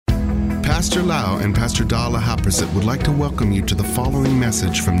Pastor Lau and Pastor Dala Haprasit would like to welcome you to the following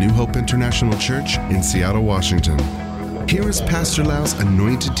message from New Hope International Church in Seattle, Washington. Here is Pastor Lau's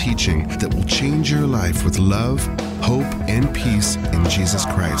anointed teaching that will change your life with love, hope, and peace in Jesus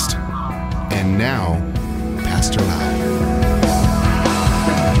Christ. And now, Pastor Lau.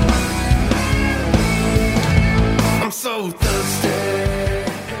 I'm so thirsty.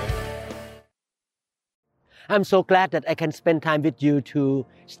 I'm so glad that I can spend time with you to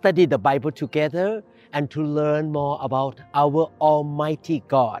study the Bible together and to learn more about our Almighty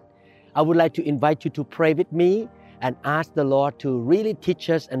God. I would like to invite you to pray with me and ask the Lord to really teach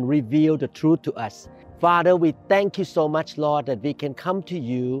us and reveal the truth to us. Father, we thank you so much, Lord, that we can come to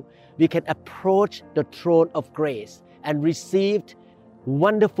you, we can approach the throne of grace and receive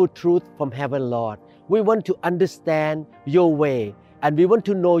wonderful truth from heaven, Lord. We want to understand your way and we want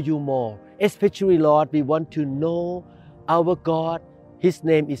to know you more. Especially, Lord, we want to know our God. His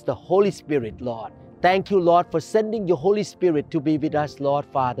name is the Holy Spirit, Lord. Thank you, Lord, for sending your Holy Spirit to be with us, Lord,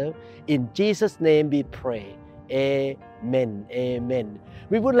 Father. In Jesus' name we pray. Amen. Amen.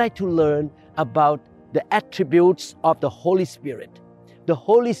 We would like to learn about the attributes of the Holy Spirit. The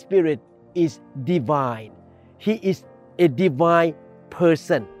Holy Spirit is divine. He is a divine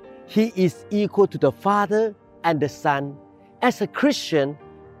person. He is equal to the Father and the Son. As a Christian,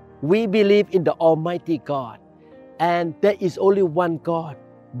 we believe in the Almighty God. And there is only one God,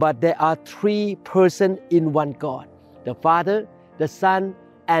 but there are three persons in one God: the Father, the Son,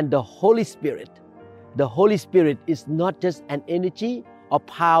 and the Holy Spirit. The Holy Spirit is not just an energy or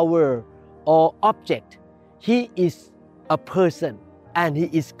power or object. He is a person and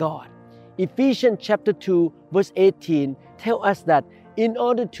He is God. Ephesians chapter 2 verse 18 tells us that in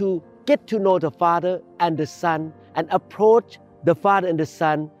order to get to know the Father and the Son and approach the Father and the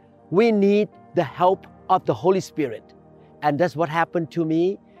Son, we need the help of the Holy Spirit. And that's what happened to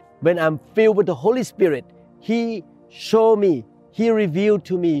me. When I'm filled with the Holy Spirit, He showed me, He revealed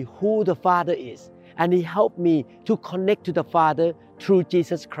to me who the Father is. And He helped me to connect to the Father through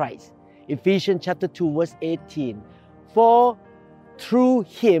Jesus Christ. Ephesians chapter 2 verse 18. For through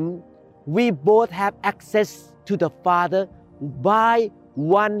Him we both have access to the Father by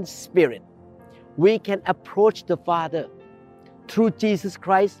one Spirit. We can approach the Father through Jesus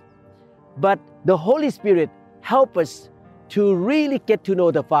Christ, but the Holy Spirit helps us to really get to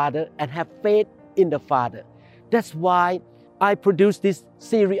know the Father and have faith in the Father. That's why I produced this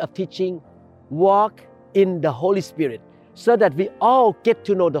series of teaching, Walk in the Holy Spirit, so that we all get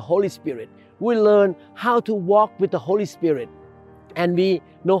to know the Holy Spirit. We learn how to walk with the Holy Spirit, and we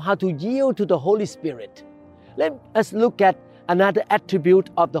know how to yield to the Holy Spirit. Let us look at another attribute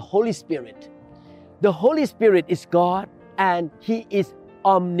of the Holy Spirit. The Holy Spirit is God and He is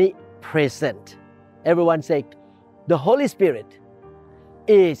omnipresent. Everyone say, the Holy Spirit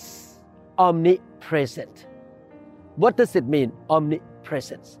is omnipresent. What does it mean,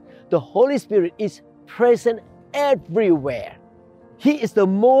 omnipresence? The Holy Spirit is present everywhere. He is the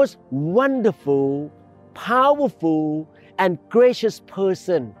most wonderful, powerful, and gracious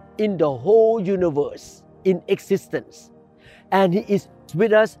person in the whole universe in existence. And He is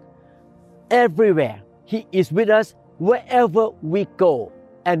with us everywhere. He is with us wherever we go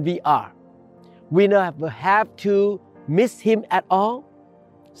and we are. We never have to miss Him at all.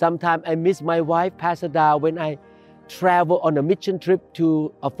 Sometimes I miss my wife, Pastor Da, when I travel on a mission trip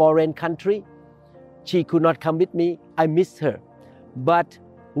to a foreign country. She could not come with me. I miss her. But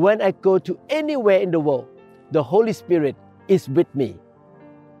when I go to anywhere in the world, the Holy Spirit is with me.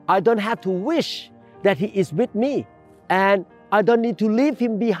 I don't have to wish that He is with me. And I don't need to leave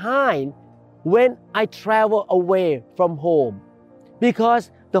Him behind when I travel away from home, because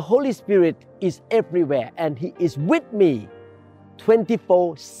the Holy Spirit is everywhere and He is with me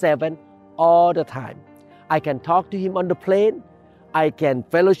 24/7 all the time. I can talk to Him on the plane. I can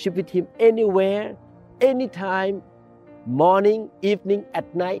fellowship with Him anywhere, anytime, morning, evening,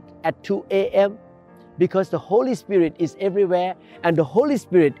 at night, at 2 a.m. because the Holy Spirit is everywhere and the Holy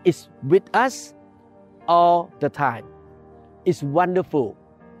Spirit is with us all the time. It's wonderful.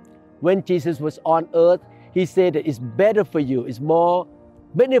 When Jesus was on earth, He said that it's better for you, it's more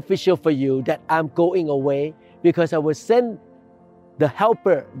beneficial for you that I'm going away, because I will send the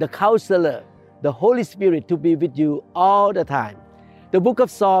helper, the counselor, the Holy Spirit to be with you all the time. The book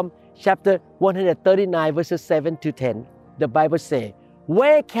of Psalm chapter 139 verses 7 to 10, the Bible says,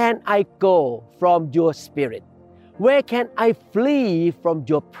 where can I go from your spirit? Where can I flee from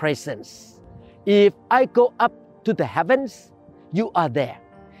your presence? If I go up to the heavens, you are there.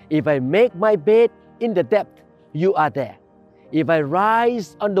 If I make my bed in the depth, you are there. If I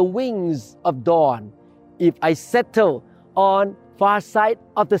rise on the wings of dawn, if I settle on far side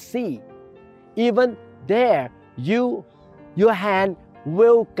of the sea, Even there, your hand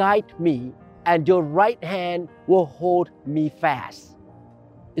will guide me, and your right hand will hold me fast.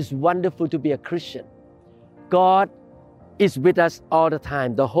 It's wonderful to be a Christian. God is with us all the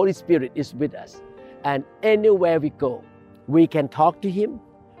time. The Holy Spirit is with us. And anywhere we go, we can talk to Him.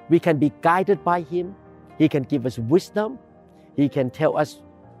 We can be guided by Him. He can give us wisdom. He can tell us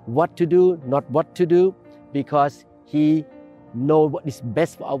what to do, not what to do, because He knows what is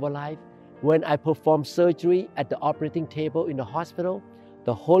best for our life. When I performed surgery at the operating table in the hospital,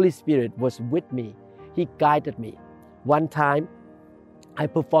 the Holy Spirit was with me. He guided me. One time, I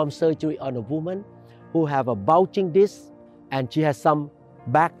performed surgery on a woman who have a bulging disc, and she has some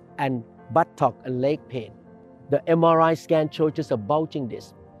back and buttock and leg pain. The MRI scan showed just a bulging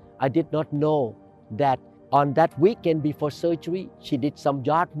disc. I did not know that on that weekend before surgery, she did some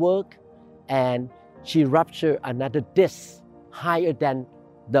yard work and she ruptured another disc higher than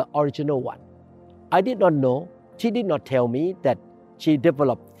the original one. I did not know. She did not tell me that she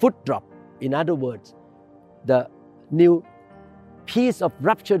developed foot drop. In other words, the new piece of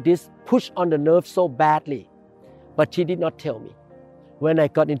ruptured disc pushed on the nerve so badly, but she did not tell me. When I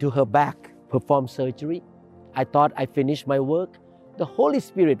got into her back, performed surgery, I thought I finished my work. The Holy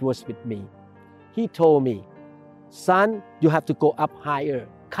Spirit was with me. He told me, son, you have to go up higher,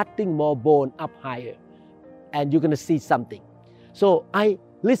 cutting more bone up higher, and you're going to see something. So I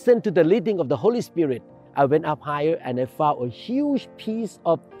listened to the leading of the Holy Spirit. I went up higher and I found a huge piece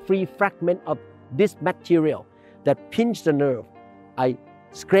of free fragment of this material that pinched the nerve. I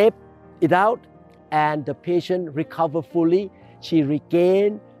scraped it out and the patient recovered fully. She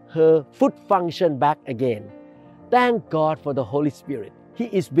regained her foot function back again. Thank God for the Holy Spirit. He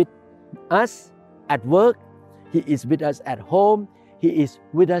is with us at work. He is with us at home. He is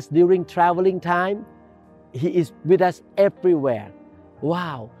with us during traveling time. He is with us everywhere.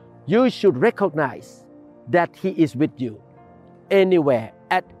 Wow, you should recognize that He is with you anywhere,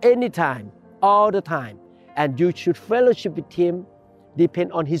 at any time, all the time. And you should fellowship with Him,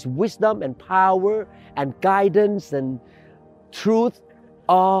 depend on His wisdom and power and guidance and truth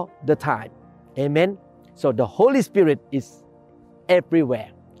all the time. Amen. So the Holy Spirit is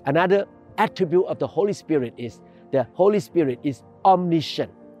everywhere. Another attribute of the Holy Spirit is the Holy Spirit is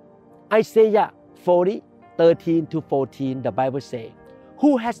omniscient. Isaiah 40:13-14, the Bible says,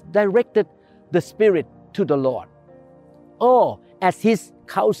 who has directed the Spirit to the Lord? Or as His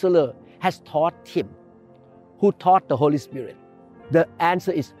counselor has taught Him. Who taught the Holy Spirit? The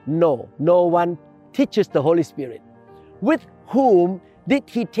answer is no. No one teaches the Holy Spirit. With whom did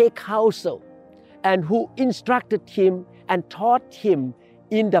He take counsel? And who instructed Him and taught Him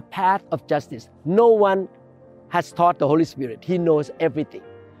in the path of justice? No one has taught the Holy Spirit. He knows everything.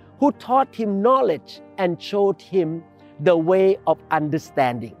 Who taught Him knowledge and showed Him the way of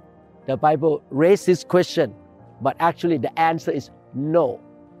understanding? The Bible raises this question, but actually the answer is no.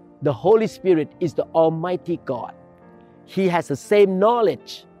 The Holy Spirit is the Almighty God. He has the same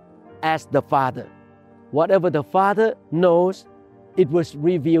knowledge as the Father. Whatever the Father knows, it was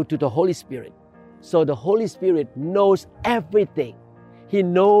revealed to the Holy Spirit. So the Holy Spirit knows everything. He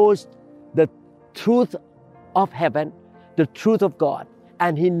knows the truth of heaven, the truth of God,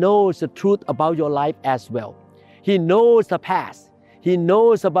 and He knows the truth about your life as well. He knows the past, He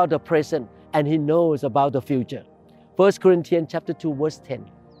knows about the present, and He knows about the future. 1 Corinthians chapter 2, verse 10,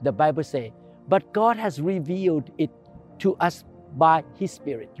 the Bible says, but God has revealed it to us by His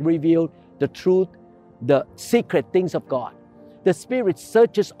Spirit, revealed the truth, the secret things of God. The Spirit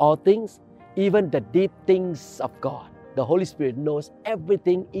searches all things, even the deep things of God. The Holy Spirit knows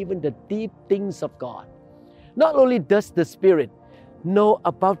everything, even the deep things of God. Not only does the Spirit know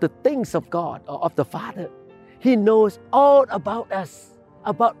about the things of God or of the Father, He knows all about us,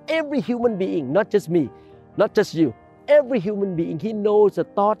 about every human being, not just me, not just you. Every human being, He knows the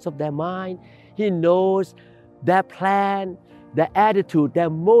thoughts of their mind. He knows their plan, their attitude, their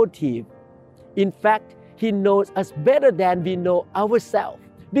motive. In fact, He knows us better than we know ourselves.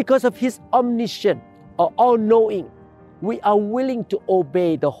 Because of His omniscience or all-knowing, we are willing to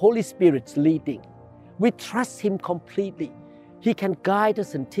obey the Holy Spirit's leading. We trust Him completely. He can guide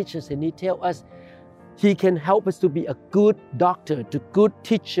us and teach us, and He tells us He can help us to be a good doctor, a good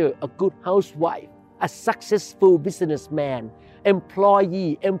teacher, a good housewife, a successful businessman,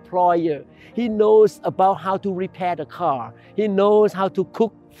 employee, employer. He knows about how to repair the car. He knows how to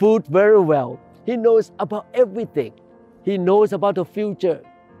cook food very well. He knows about everything. He knows about the future.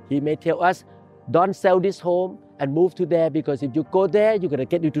 He may tell us, don't sell this home and move to there, because if you go there, you're going to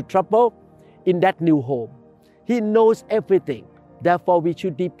get into trouble in that new home. He knows everything. Therefore, we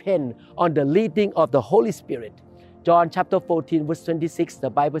should depend on the leading of the Holy Spirit. John chapter 14, verse 26, the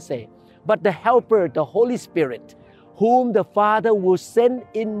Bible says, But the Helper, the Holy Spirit, whom the Father will send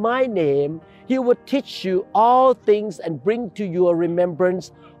in my name, He will teach you all things and bring to your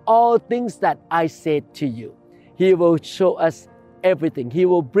remembrance all things that I said to you. He will show us everything. He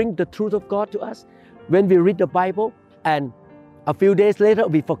will bring the truth of God to us. When we read the Bible and a few days later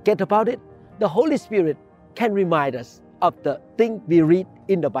we forget about it, the Holy Spirit can remind us of the thing we read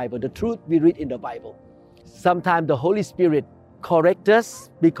in the Bible, the truth we read in the Bible. Sometimes the Holy Spirit corrects us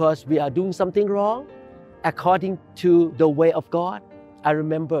because we are doing something wrong according to the way of God. I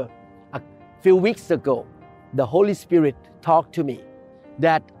remember a few weeks ago, the Holy Spirit talked to me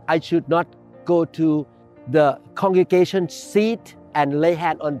that I should not go to the congregation seat and lay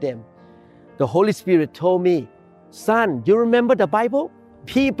hand on them. The Holy Spirit told me, son, you remember the Bible?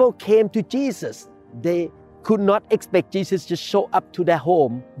 People came to Jesus. They could not expect Jesus to show up to their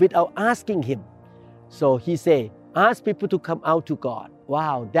home without asking Him. So He said, ask people to come out to God.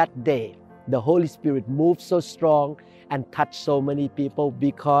 Wow, that day, the Holy Spirit moved so strong and touched so many people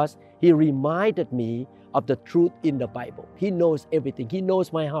because He reminded me of the truth in the Bible. He knows everything. He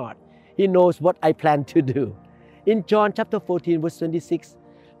knows my heart. He knows what I plan to do. In John chapter 14, verse 26,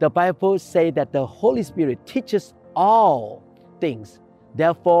 the Bible says that the Holy Spirit teaches all things.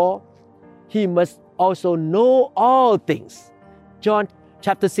 Therefore, He must also know all things. John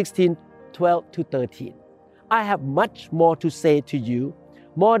chapter 16, 12 to 13. I have much more to say to you,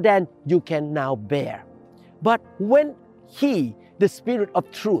 more than you can now bear. But when He, the Spirit of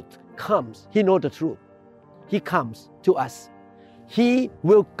truth, comes, He knows the truth. He comes to us. He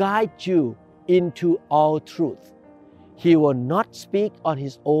will guide you into all truth. He will not speak on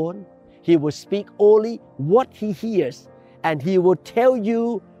His own. He will speak only what He hears, and He will tell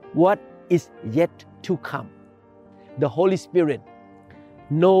you what is yet to come. The Holy Spirit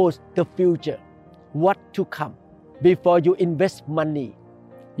knows the future, what to come. Before you invest money,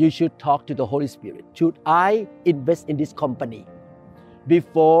 you should talk to the Holy Spirit. Should I invest in this company?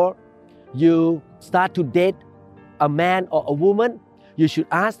 Before you start to date a man or a woman, you should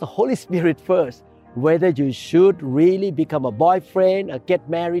ask the Holy Spirit first whether you should really become a boyfriend or get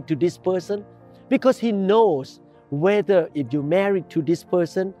married to this person, because He knows whether if you marry to this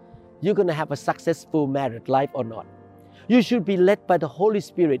person, you're going to have a successful married life or not. You should be led by the Holy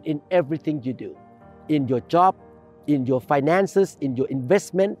Spirit in everything you do, in your job, in your finances, in your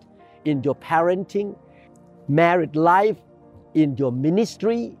investment, in your parenting, married life, in your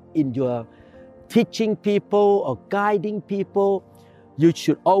ministry, in your teaching people or guiding people. You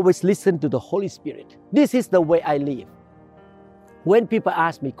should always listen to the Holy Spirit. This is the way I live. When people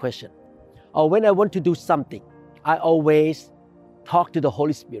ask me questions, or when I want to do something, I always talk to the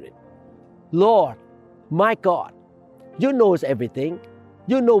Holy Spirit. Lord, my God, You know everything.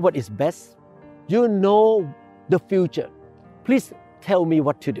 You know what is best. You know the future. Please tell me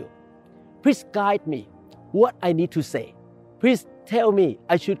what to do. Please guide me what I need to say. Please tell me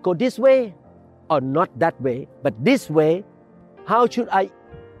I should go this way or not that way, but this way. How should I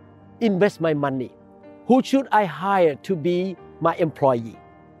invest my money? Who should I hire to be my employee?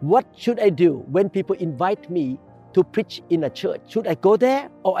 What should I do when people invite me to preach in a church? Should I go there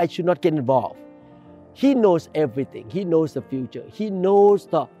or I should not get involved? He knows everything. He knows the future. He knows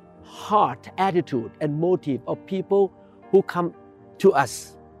the heart, attitude, and motive of people who come to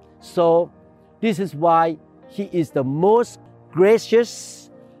us. So this is why He is the most gracious,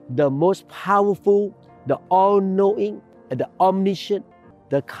 the most powerful, the all-knowing, the omniscient,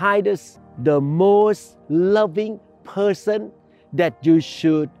 the kindest, the most loving person that you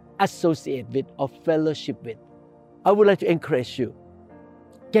should associate with or fellowship with. I would like to encourage you,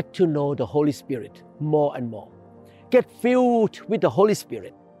 get to know the Holy Spirit more and more. Get filled with the Holy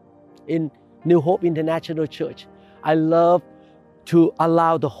Spirit. In New Hope International Church, I love to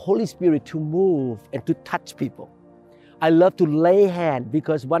allow the Holy Spirit to move and to touch people. I love to lay hands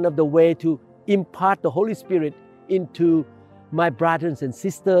because one of the ways to impart the Holy Spirit into my brothers and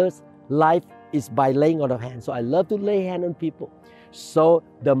sisters' life is by laying on of hands. So I love to lay hands on people. So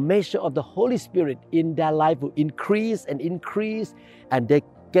the measure of the Holy Spirit in their life will increase and increase, and they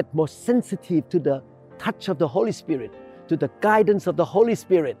get more sensitive to the touch of the Holy Spirit, to the guidance of the Holy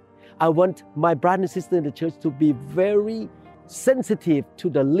Spirit. I want my brothers and sisters in the church to be very sensitive to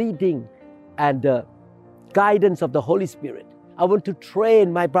the leading and the guidance of the Holy Spirit. I want to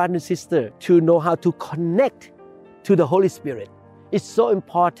train my brother and sister to know how to connect to the Holy Spirit. It's so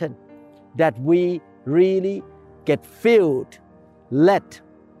important that we really get filled, led,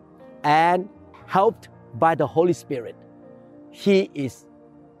 and helped by the Holy Spirit. He is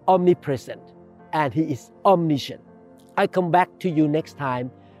omnipresent and He is omniscient. I come back to you next time.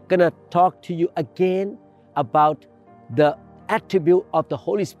 Gonna talk to you again about the attribute of the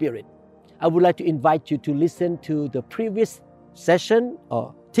Holy Spirit. I would like to invite you to listen to the previous session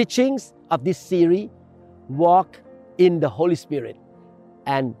or teachings of this series, Walk in the Holy Spirit.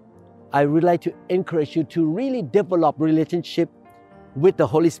 And I would like to encourage you to really develop relationship with the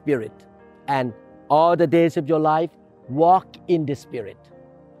Holy Spirit. And all the days of your life, walk in the Spirit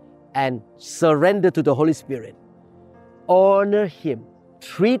and surrender to the Holy Spirit. Honor Him,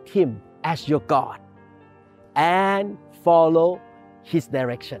 treat Him as your God, and follow His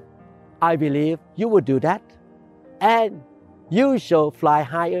direction. I believe you will do that, and you shall fly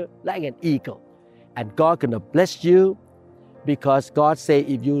higher like an eagle. And God gonna bless you, because God say,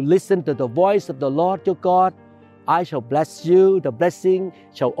 if you listen to the voice of the Lord your God, I shall bless you, the blessing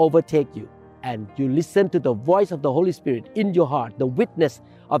shall overtake you. And you listen to the voice of the Holy Spirit in your heart, the witness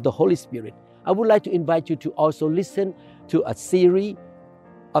of the Holy Spirit. I would like to invite you to also listen to a series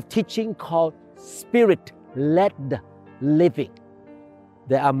of teaching called Spirit-Led Living.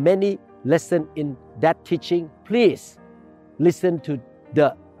 There are many lessons in that teaching. Please listen to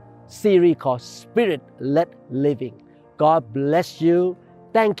the series called Spirit-Led Living. God bless you.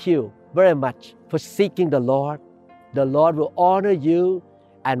 Thank you very much for seeking the Lord. The Lord will honor you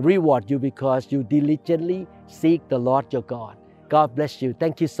and reward you because you diligently seek the Lord your God. God bless you.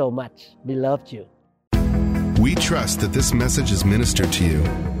 Thank you so much. We love you. We trust that this message is ministered to you.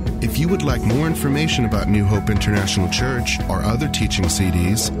 If you would like more information about New Hope International Church or other teaching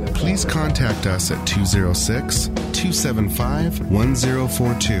CDs, please contact us at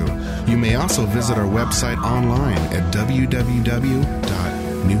 206-275-1042. You may also visit our website online at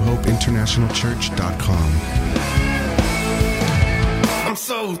www.newhopeinternationalchurch.com. I'm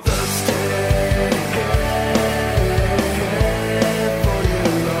so thirsty.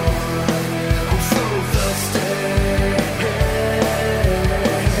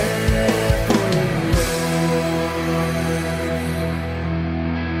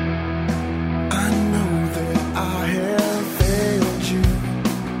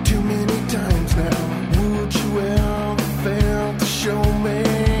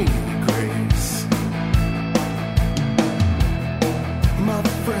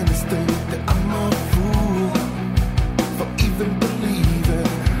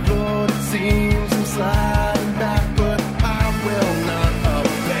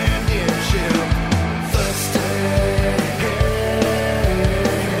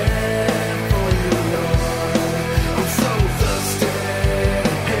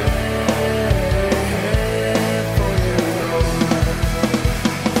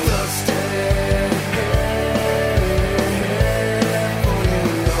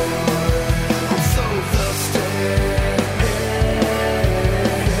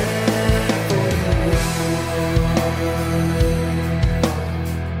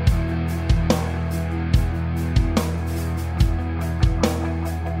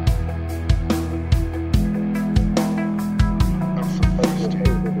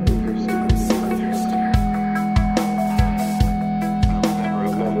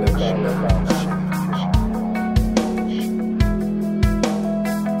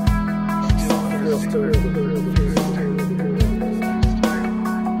 Still